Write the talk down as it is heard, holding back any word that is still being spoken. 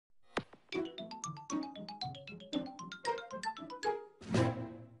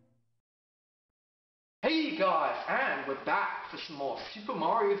guys, and we're back for some more Super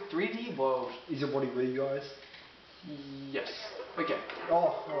Mario 3D World. Is your body ready, guys? Yes. Okay.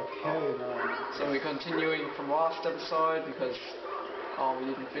 Oh, okay, man. So we're continuing from last episode because we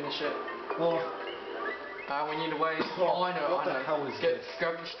didn't finish it. Oh. We need to wait. Oh, I know. What the hell is this?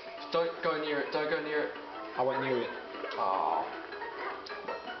 Don't go near it. Don't go near it. I went near it. Oh.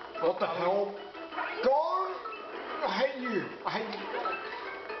 What the hell? Go! I hate you. I hate you.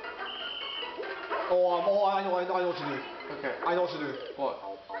 Oh, I know what to do. Okay. I know what to do. What?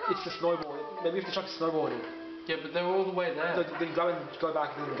 It's the snowball. Maybe you have to chuck a snowball in it. Yeah, but they're all the way there. Then go and go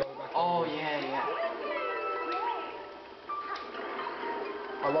back, then go back. Oh, yeah.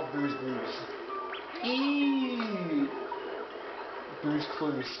 I love Boo's boobs. Eee. Boo's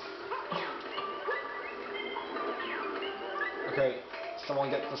clues. Okay, someone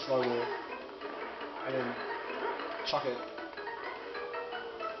get the snowball. And then chuck it.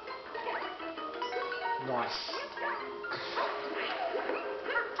 Nice.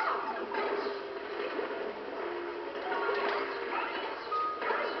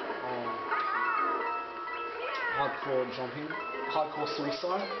 Hardcore jumping. Hardcore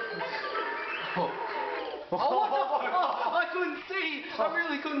suicide. Oh, I couldn't see! I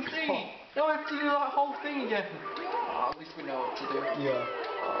really couldn't see! Now I have to do that whole thing again. At least we know what to do. Yeah.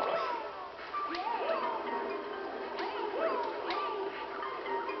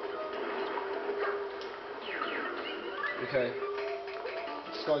 Okay.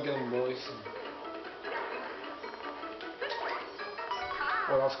 Let's go get them, boys.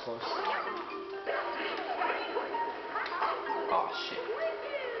 Oh, that was close. Oh, shit.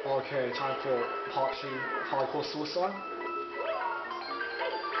 Okay, time for part 2, hardcore suicide.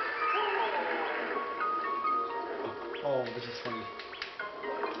 Oh, this is funny.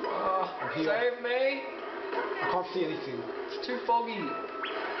 Save me! I can't see anything. It's too foggy.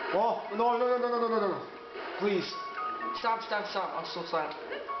 Oh, no. Please. Stop. I'm still silent.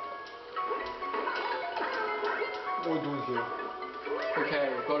 What are we doing here? Okay,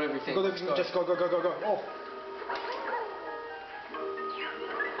 we've got everything. Just go. Oh.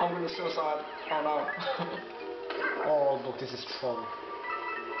 I'm gonna suicide. Oh no. Oh, look, this is trouble.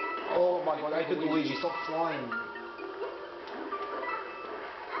 Oh my god, I hit Luigi, stop flying.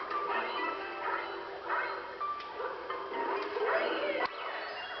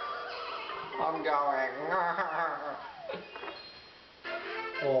 I'm going.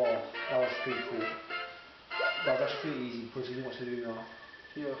 Oh, that was pretty cool. That was actually pretty easy because we know what to do now.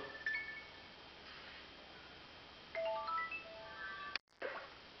 Yeah.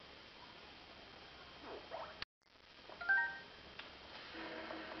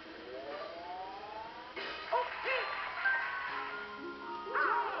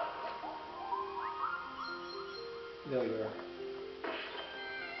 There we go.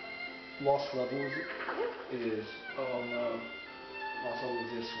 Lost levels is... Oh no. Lost level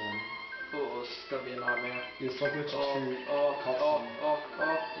is this one. Oh, this is gonna be a nightmare. It's subject to cutscene.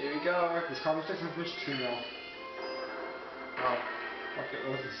 Here we go. This comes to subject to now. Oh. Okay,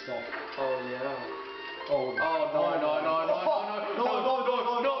 what's the stuff? Oh yeah. Oh no,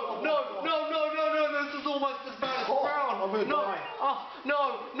 this is almost as bad as Brown. I'm gonna die. No,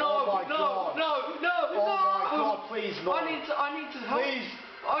 Oh my god, please, no. I need to help. Please.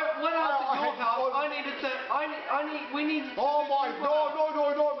 When I was at your house, we needed to Oh my god,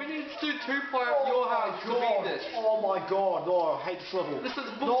 no. We needed to do 2-player at your house to beat this. Oh my god, no, I hate this level. This is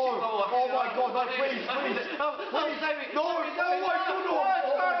bullshit level. Oh my god, no, please. Save me. No, oh my god, no.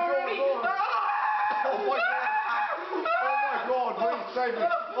 Oh my god, please save me.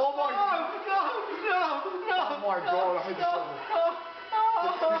 Oh my god. Oh my god, I hate this level.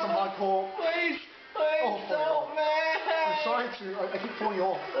 Do some hardcore. Please Oh my help god. me. I'm trying to, I keep falling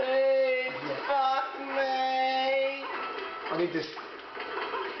off. Please fuck me. I need this.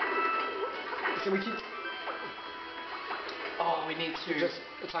 So we keep... Oh, we need to just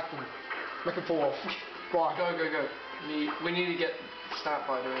attack them. Make them fall off. Right. Go. We need to get stabbed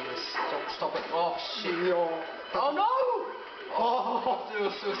by doing this. Stop it. Oh shit. Oh no! Oh, do a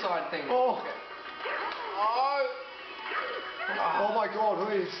suicide thing. Oh. Okay. Oh my god,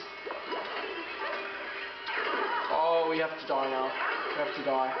 please. Oh, we have to die now. We have to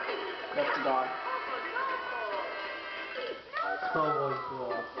die. Oh my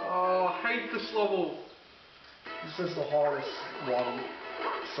god. Oh, I hate this level. This is the hardest one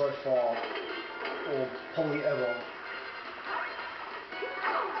so far. Or probably ever.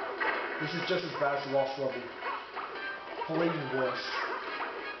 This is just as bad as the last level. Probably even worse.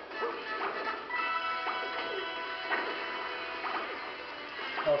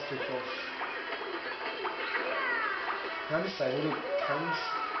 That was too close. Can I just say, little cans?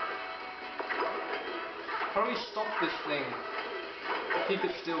 How do we stop this thing? Keep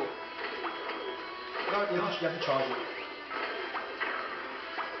it still. No, you have to charge it.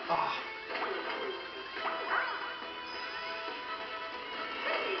 Ah.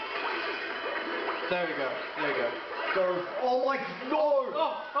 There we go. There we go. Go. Oh my, no! No!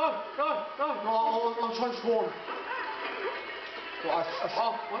 No, I'm trying to spawn. Well,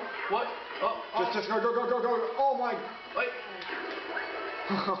 Oh, what? Oh, just go. Oh my. Wait.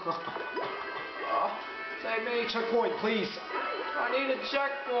 Save me. Checkpoint, please. I need a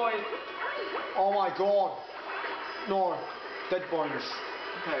checkpoint. Oh my god. No. Dead bones.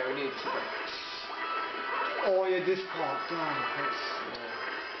 Okay, we need to. Oh yeah, this part. Damn.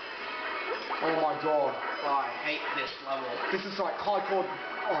 Oh my god. I hate this level. This is like hardcore.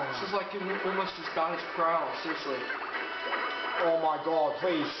 Oh, This is like almost as bad as Brawl, seriously. oh my god,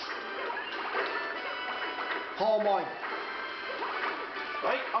 please. Oh my.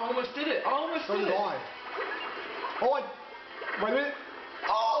 Wait, I almost did it. Don't did it. die. Oh, wait a minute.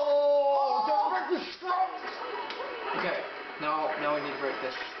 Oh, don't break the scrolls. Okay, now we need to break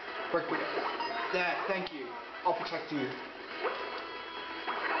this. Break it. There, thank you. I'll protect you.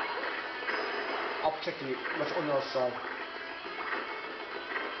 I'll protect you. That's on the other side.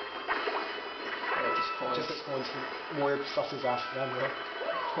 Just at points. More stuff is asked.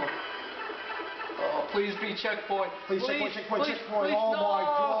 Oh, please be checkpoint. Please, checkpoint. Please, Oh no. my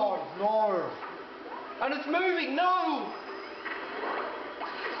god, no. And it's moving, no!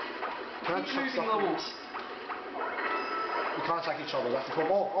 Can I Keep chuck moving stuff? levels. We can't attack each other, that's the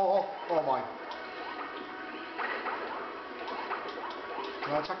problem. Oh my.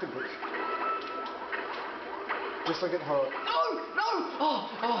 Can I attack the brick? Just so I get hurt. No!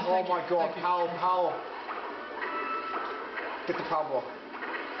 Oh my god, power. Get the power block.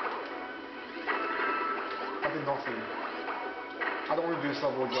 I did nothing. I don't want to do this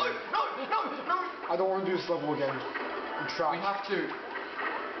level again. No! I don't want to do this level again. I'm trapped. We have to.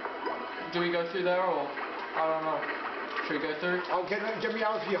 Do we go through there or? I don't know. Should we go through? Oh, get me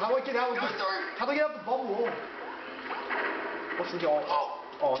out of here. How do I get out of this? How do I get out of the bubble? What's the goal?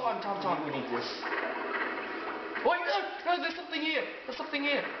 Oh, time. We need this. Wait, no, there's something here.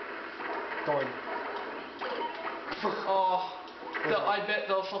 Go in. Oh, I bet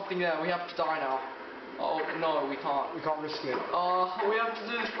there's something there. We have to die now. Oh, no, we can't. We can't risk it. Oh, we have to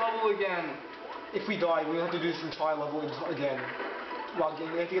do this level again. If we die, we have to do this entire level again. Well,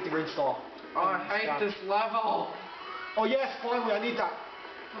 we have to get the green star. I hate this level. Oh yes, finally, I need that.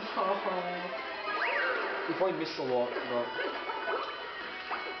 We probably missed a lot, but...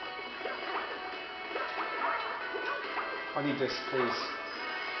 I need this, please.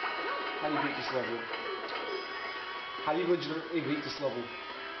 How do you beat this level? How do you legitimately beat this level?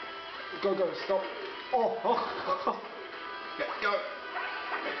 Go, stop. Oh. Go.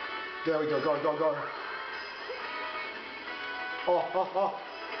 There we go, go. Oh.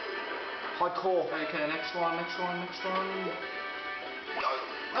 Hardcore. Okay, next one. No,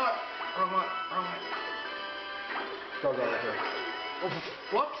 wrong one. Go, okay.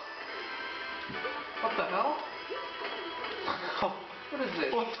 What? What the hell? What is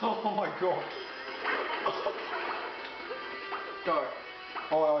this? Oh my god. Go.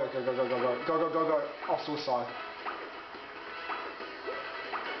 Oh, go. Off to the side.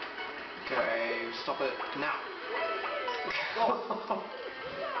 Okay, stop it now.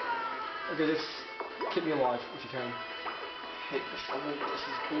 Okay, just keep me alive if you can. I hate this level. This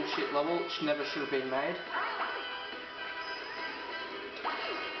is bullshit level. It never should have been made.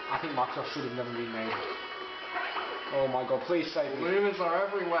 I think Microsoft should have never been made. Oh my god, please save me. Lumas are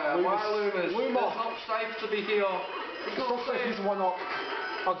everywhere. Why Lumas? Luma. It's not safe to be here. It's not safe, why not?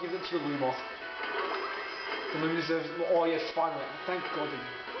 I'll give it to the Luma. The Luma deserves... Oh yes, finally. Thank god.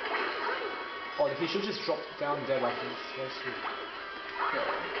 Oh, he should just drop down dead, I think. It's very sweet. Okay.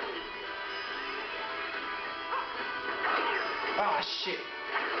 Ah, shit.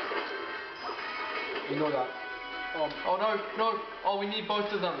 You know that. Oh no. Oh, we need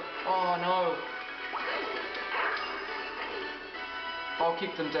both of them. Oh no. I'll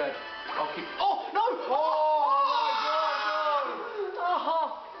keep them dead. Oh no!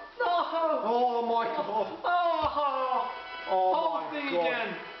 Oh my god. Oh my god.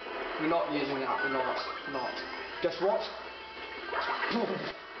 Again. We're not using that. We're not. Guess what?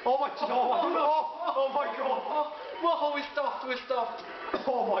 Oh my god. Oh my god. Whoa, we're stuffed.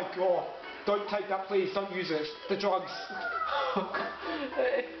 Oh my god. Don't take that, please. Don't use it. The drugs.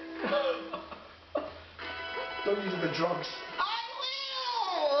 Don't use the drugs. I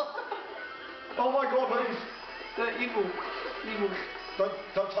will! Oh my god, please. They're evil.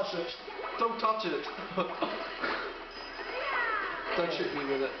 Don't touch it. Don't touch it. Don't shoot me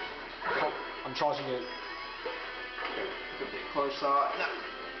with it. I'm charging it. A bit closer. No.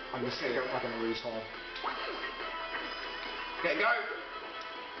 I'm just like a retard. Okay, go.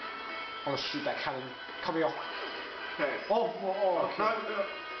 I'm gonna shoot that cannon. Come here. Okay. Oh, okay. No.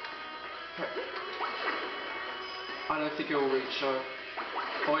 Okay. I don't think it will reach, so...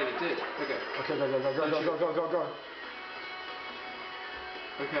 Oh wait, it did. Okay. Okay, go.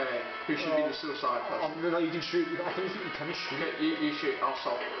 Okay, who should be the suicide person? No, you can shoot. I think you can shoot. Okay, you shoot. I'll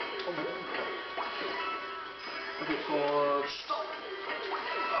stop. Okay, forward. Stop!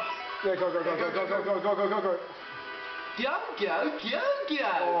 Yeah, go. Go!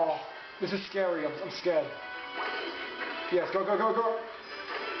 Oh, this is scary. I'm scared. Yes, go.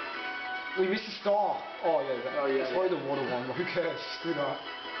 We missed the star. Oh yeah. It's probably the water one. Who cares? Screw that.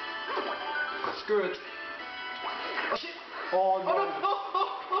 Screw it. Oh shit! Oh no.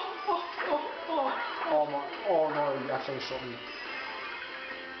 Oh no! Oh no, you actually shot me.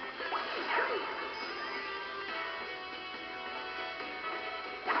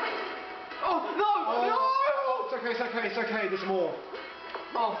 Oh no! No! It's okay. There's more.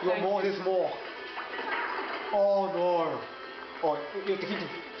 Oh, There's more. Oh no. Oh, you have to keep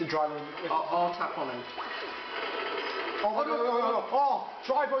the driver. I'll tap on him. Oh no. Oh,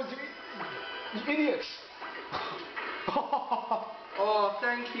 drivers, you idiots. Oh,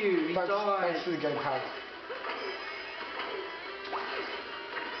 thank you. He died. Thanks for the gamepad.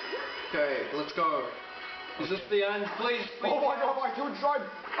 Okay, let's go. Is this the end? Please. Oh my god, I killed drive.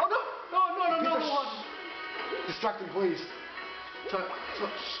 Oh no, another one. Distract him, please. Touch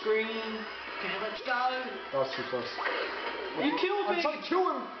screen. Okay, let's go. That was too close. You killed me. I'm trying to kill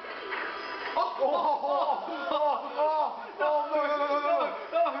him. No,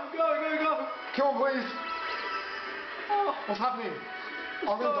 go. Kill him, please. Oh. What's happening?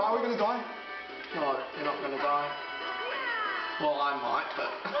 Are we gonna die? No, you're not gonna die. Well, I might,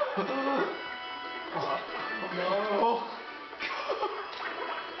 but... No.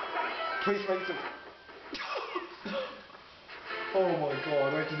 Please make them. Oh my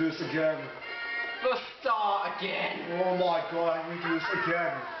god, I have to do this again. Let's start again. Oh my god, I need to do this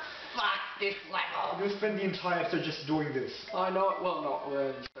again. Fuck this level. I'm gonna spend the entire episode just doing this. I know it. Well, not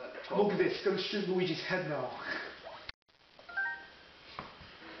when. Look at this, it's gonna shoot Luigi's head now.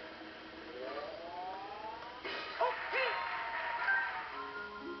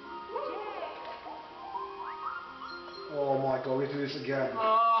 Oh my god, we have to do this again.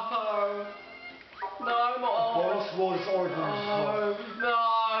 No, not Boss was origins. No.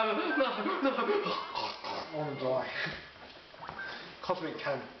 I wanna die. Cosmic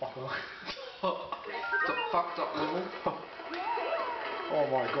cannon, fucker. It's a fucked up level. Oh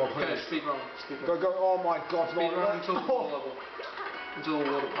my god, please. Okay, speed run. Go, oh my god, Speed run until the water level. Until the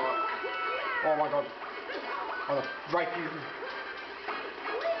water part. Oh my god. Oh no, right.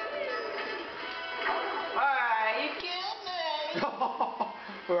 Hey, you killed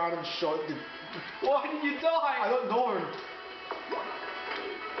me! Random shot. Why did you die? I don't know.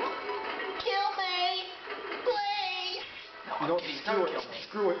 Kill me! Please! You know,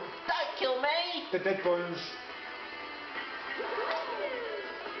 screw it. Don't kill me! The dead bones.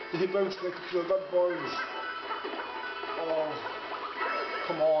 The dead bones connect to the dead bones. Oh.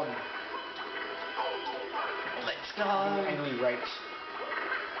 Come on. Let's go. Anally raped.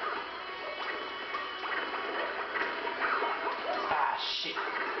 Ah, shit.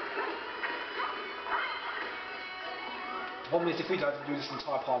 The problem is if we don't have to do this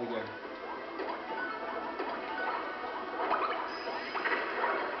entire part again.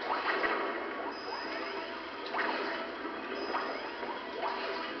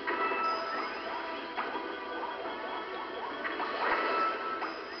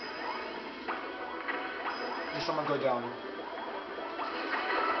 Did someone go down?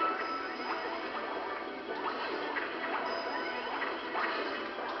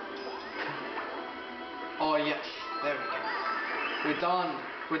 Oh, yes. There we go. We're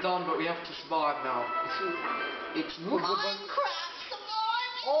done, but we have to survive now. It's Minecraft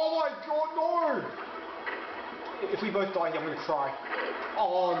surviving! Oh my god, no! If we both die here, I'm gonna cry.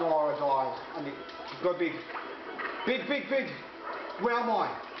 Oh no, I died. I mean, go big. Big! Where am I?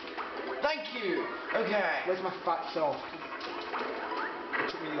 Thank you. Okay. Where's my fat self? It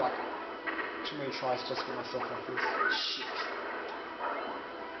took me like too many tries just to get myself like this. Shit.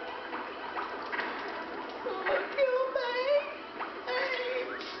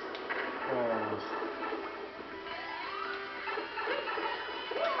 Oh.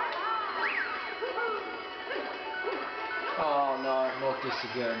 Oh no. Not this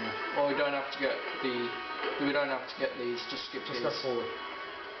again. Well, we don't have to get the. We don't have to get these. Just skip Just these. go forward.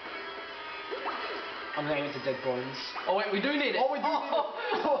 I'm gonna aim at the dead bones. Oh wait, we do need it. Oh, we do need it.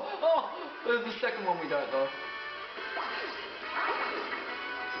 Oh, there's the second one we don't though.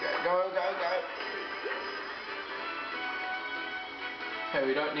 Go, go, go. Okay,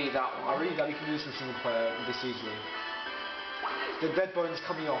 we don't need that one. I really doubt you can do this in single player this easily. The dead bones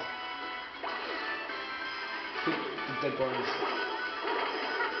coming off. The dead bones.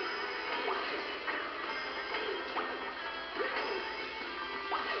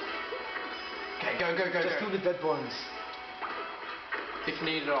 Okay, go, go, go, Just go. kill the dead bones. If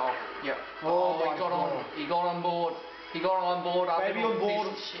needed, I'll... Yep. Oh he my got God. on. He got on board. He got on board. Baby on board.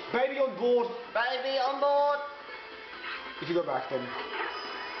 Piece of shit. Baby on board. Baby on board. If you go back then.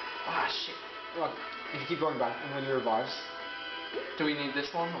 Ah, shit. Like, if you keep going back and when he revives. Do we need this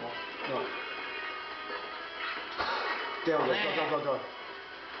one or...? No. There we go. There. Go, go, go, go.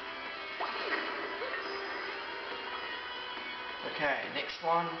 Okay, next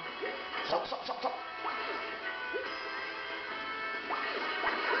one. Stop, stop, stop, stop.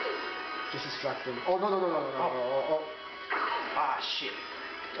 Just distract them. Oh, no, no, no, no, no, no. Oh. Ah, shit.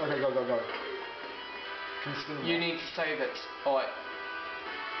 Okay, go, go, go. Can you spin them You off? need to save it. Oh, wait.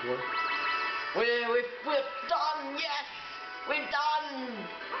 What? We're done. Yes. We're done.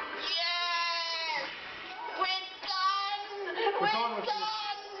 Yes. We're done. We're done, done. let's do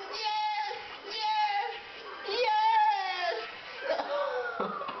Yes. Yes. Yes.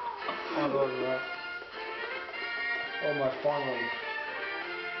 I love that. Oh my, finally.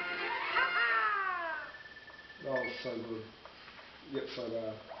 That was so good. Yet so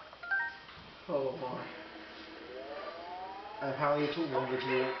bad. Oh, my. And how you took longer to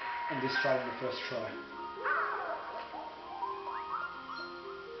do it and this try in the first try.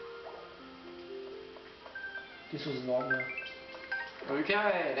 This was a nightmare.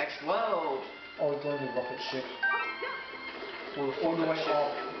 Okay, next world. Oh, we're going to the rocket ship. All the way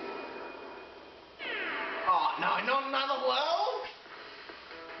up. Oh, no, not another world?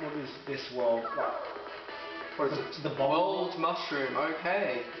 What is this world? Like, What is it? the bubble World mushroom,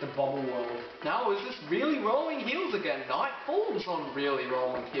 okay. The bubble world. Now, is this really rolling hills again? Nightfall's on really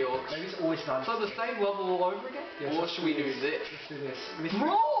rolling hills. Maybe it's always done. So the same level all over again? Yes, Or let's should we do this? Let's do this. Mystery,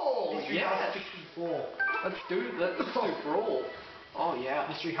 Brawl! Mystery Yes! House 64. Let's do Brawl. Oh, yeah.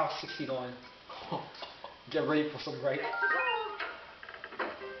 Mystery House 69. Get ready for some rape.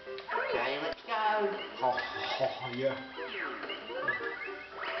 Okay, let's go. Oh, yeah.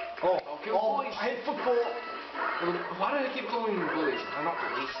 Oh, kill boys. I hate football. Well, why do they keep calling them bullies? They're not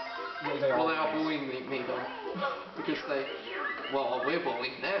bullies. Yeah, they Well, are. they are bullying me though. Because they... Well, we're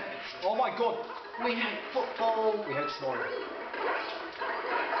bullying them. Oh my god. We hate football. We hate snoring.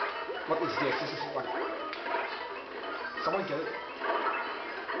 What is this? This is like... Someone get it.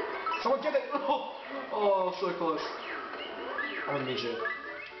 Someone get it! Oh, so close. I'm a midget.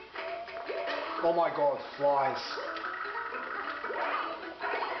 Oh my god, flies.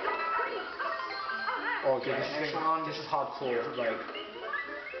 Oh, okay, this is hardcore, like...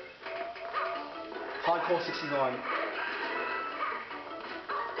 Hardcore 69.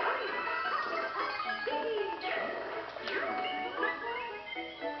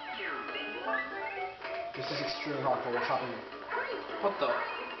 This is extremely hardcore, what's happening? What the?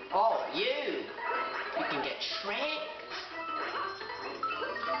 Oh, you. You can get tricked.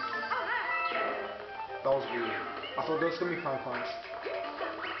 That was weird. I thought there was gonna be planets.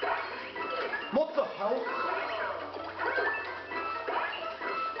 What the hell?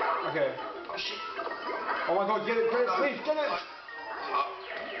 Okay. Oh, shit. Oh my god, get it, please, get it!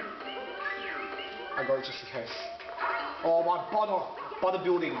 I got it just in case. Oh my butter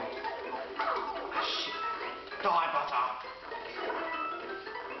building. Ah, shit. Die, butter.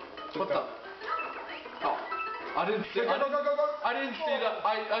 What the? Oh. I didn't see Go, go, go, go! I didn't see that.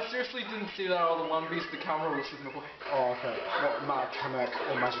 I seriously didn't see that other one because the camera was in the way. Oh, okay. What, Kamek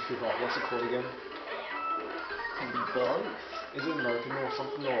or Magic Peepa? What's it called again? Can be both. Is it American or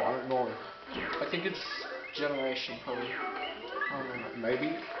something? No, I don't know. I think it's Generation, probably. I don't know.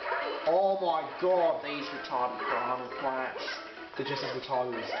 Maybe? Oh my god! These retarded piranha plants. They're just as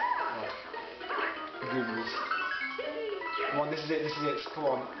retarded as, like, goobers. Come on, this is it, come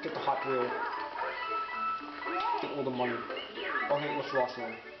on, get the hype reel. Get all the money. Okay, what's the last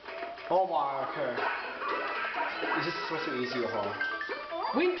one? Oh my, okay. Is this supposed to be easy or hard?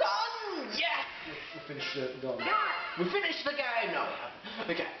 We're done! Yes! We finished it, done. We finished the game! No, we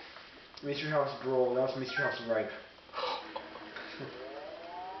haven't. Okay. Mystery House Brawl, that was Mystery House Rape.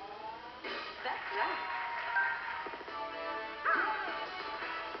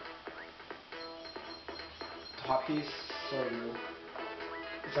 The hype piece, so real.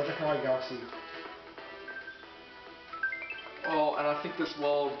 It's like a Galaxy. Oh, and I think this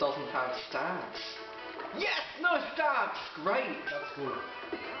world doesn't have stats. Yes! No stats! Great! That's good.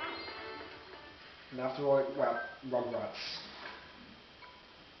 And after all, well, Rugrats.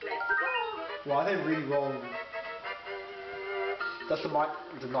 Why are they really wrong? That's the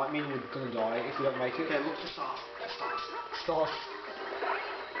night mean we're gonna die if we don't make it. Okay, look for stars. Stars.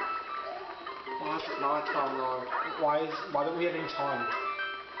 Why is it night time though? Why don't we have any time?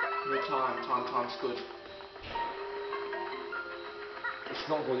 No time's good. It's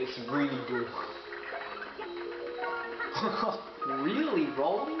not good, it's really good. Really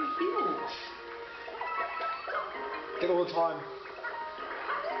rolling hills. Get all the time.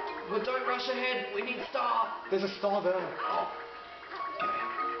 Well, don't rush ahead, we need star. There's a star there. Oh.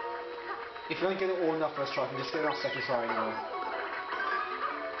 Okay. If we don't get it all in our first try, we can just get it in our second try anyway.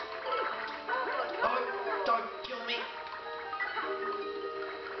 Oh, don't kill me.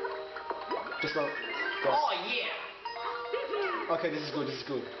 Just go. Oh, yeah. Okay, this is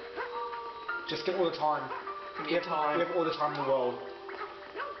good. Just get all the time. We have all the time in the world.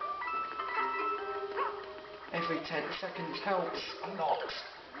 Every 10 seconds helps a lot.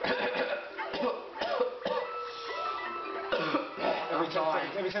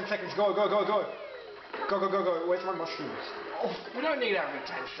 Every 10 seconds, go. Go. Where's my mushrooms? Oh, we don't need every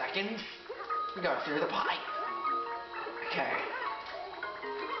 10 seconds. We go through the pipe. Okay.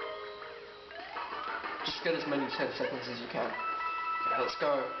 Just get as many 10 seconds as you can. Okay, let's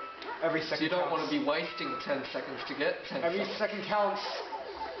go. Every second so you don't counts. want to be wasting 10 seconds to get 10 Every seconds. second counts.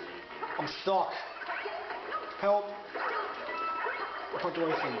 I'm stuck. Help. I can't do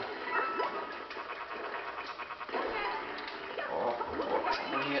anything.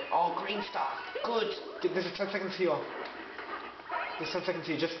 Oh, green star. Good. There's 10 seconds here. There's 10 seconds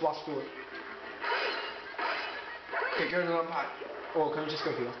here. Just blast through it. Okay, go to the pipe. Or can we just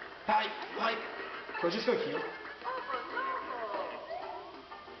go here? Pipe. Can we just go here?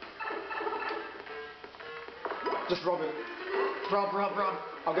 Just rob it. Rob.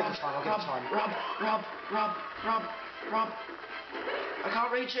 I'll get the time. Rob. I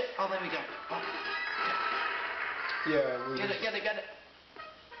can't reach it. Oh, there we go. Oh. Yeah, we Get it.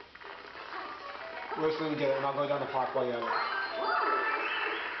 We're just gonna get it and I'll go down the pipe while you have it.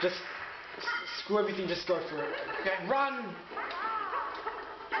 Just screw everything, just go for it. Okay, run!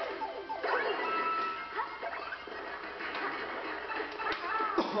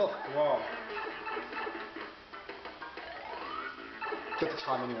 Oh, wow. Get the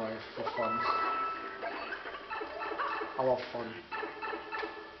time anyway, for fun. I love fun.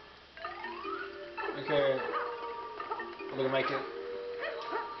 Okay. I'm gonna make it.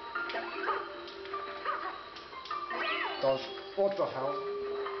 What the hell?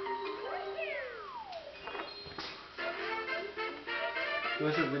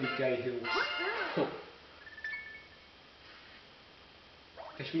 Those are really gay hills.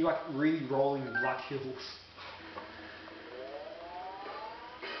 They should be like really rolling black hills.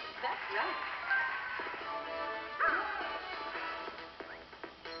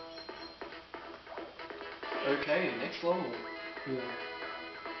 Okay, next level. Yeah.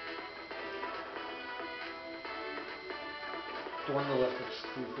 The one on the left looks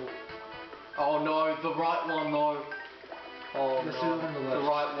cool. Oh no, the right one though. Oh This no, is on the left. the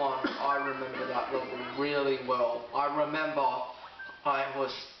right one. I remember that level really well. I remember I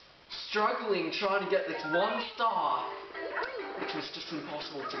was struggling trying to get this one star, which was just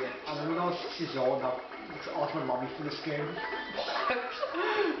impossible to get. I remember when I was 6 years old, I asked my mummy for this game. What?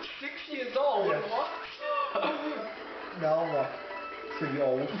 6 years old? Yeah. What? Now I'm like pretty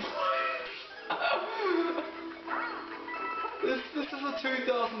old. This is a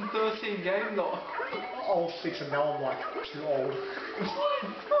 2013 game though. I was 6 and now I'm like too old.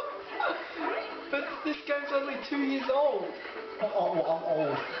 But this game's only 2 years old. Oh, well, I'm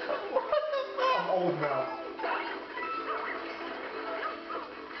old. I'm old now.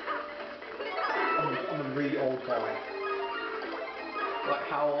 I'm a really old guy. Like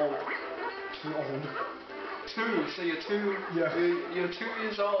how old? Too old. 2, so you're 2. Yeah. You're 2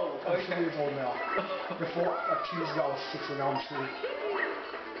 years old. I'm Okay. 2 years old now. Before, like 2 years ago I was 6 and now I'm 2.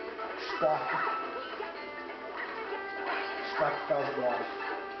 Spike 1,000 life.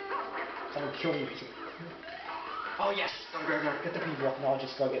 Come and kill me. Oh yes, go. Get the P block and I'll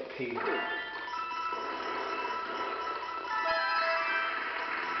just go get P.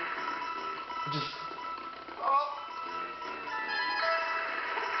 Just... Oh.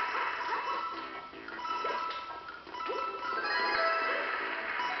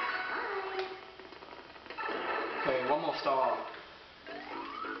 Okay, one more star.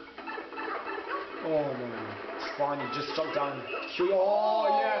 Oh no. It's fine, you just jump down. Kill.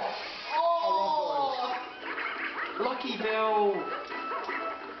 Oh yes! Oh! Lucky Bill!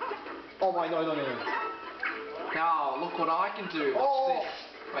 Oh my, no. Now, look what I can do. Watch Oh. this.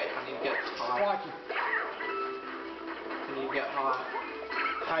 Wait, I need to get high. Spiky. I need to get high.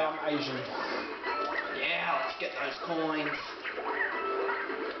 Hey, I'm Asian. Yeah, let's get those coins.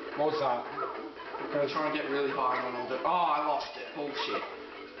 What was that? I'm trying to get really high on all the... Oh, I lost it. Bullshit.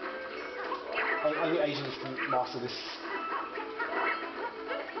 Only Asians can master this.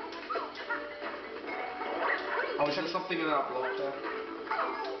 I wish I had something in that block there.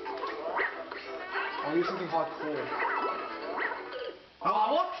 I'll use something hardcore.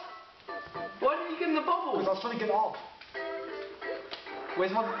 Oh, what? Why did you get in the bubble? Because I was trying to get up.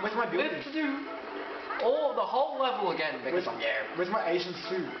 Where's my building? Let's do the whole level again because I'm there. Where's my Asian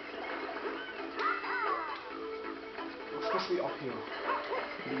suit? What's supposed to be up here?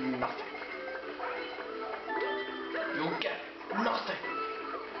 Nothing. You'll get nothing.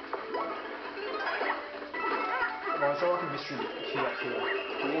 Well, it's all like a mystery key up here.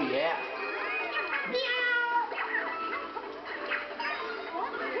 Oh yeah.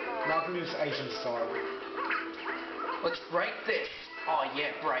 Now I can use Asian style. Let's break this. Oh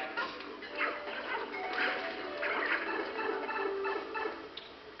yeah, break.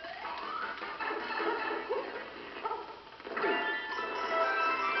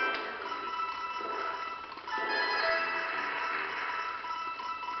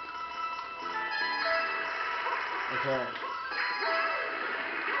 Okay.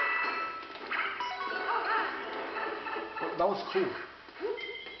 That was cool.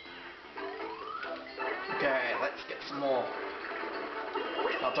 Okay, let's get some more.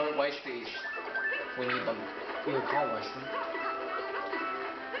 Now don't waste these. We need them. You can't waste them.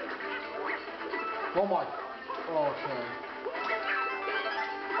 Oh my. Oh, okay.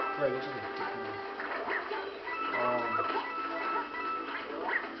 Great, this is a dick move.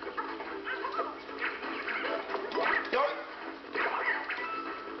 Go!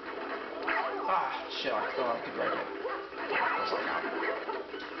 Ah, shit, I thought I could break it. Of course I can't.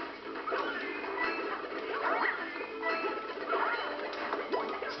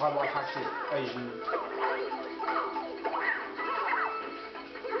 It's high life hacks with Asian.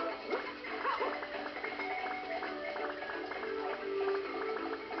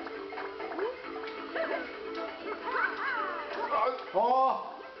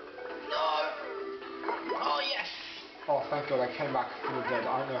 Oh! No! Oh yes! Oh, thank God, I came back from the dead.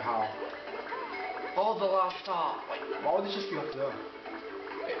 I don't know how. Oh, the last star. Wait. Why would it just be up there?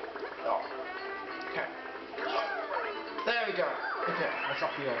 Oh. Okay. There we go. Okay. What's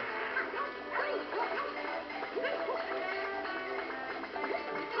up here?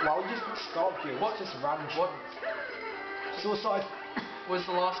 Why would you just put stop here? What's just random shit? What? Suicide. Where's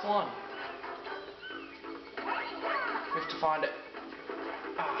the last one? We have to find it.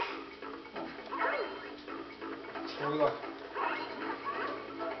 Ah. Spoiler.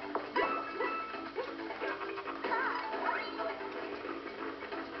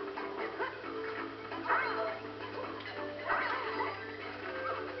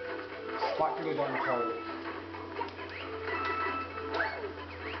 Spike can go down the hole.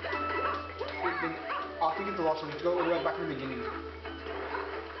 I think it's the last one. You have to go all the way back in the beginning.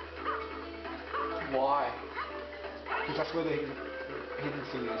 Why? Because that's where the hidden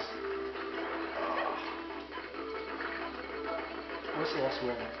thing is. Where's the last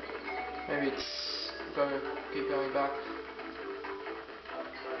one? Maybe it's keep going back.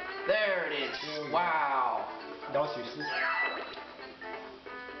 There it is. There we go. Wow. That was useless.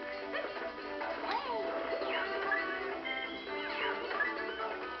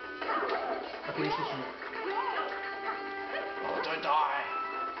 Okay, this is... Oh, don't die.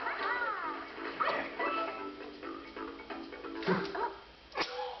 Okay.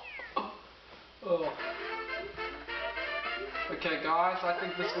 Oh. Okay, guys, I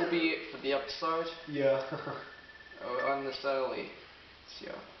think this will be it for the episode. Yeah. On this early.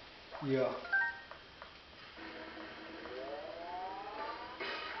 So, Yeah.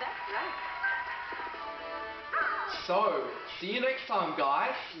 so, see you next time,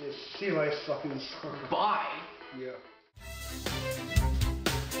 guys. Yeah, see you later, suckers. Bye. Yeah.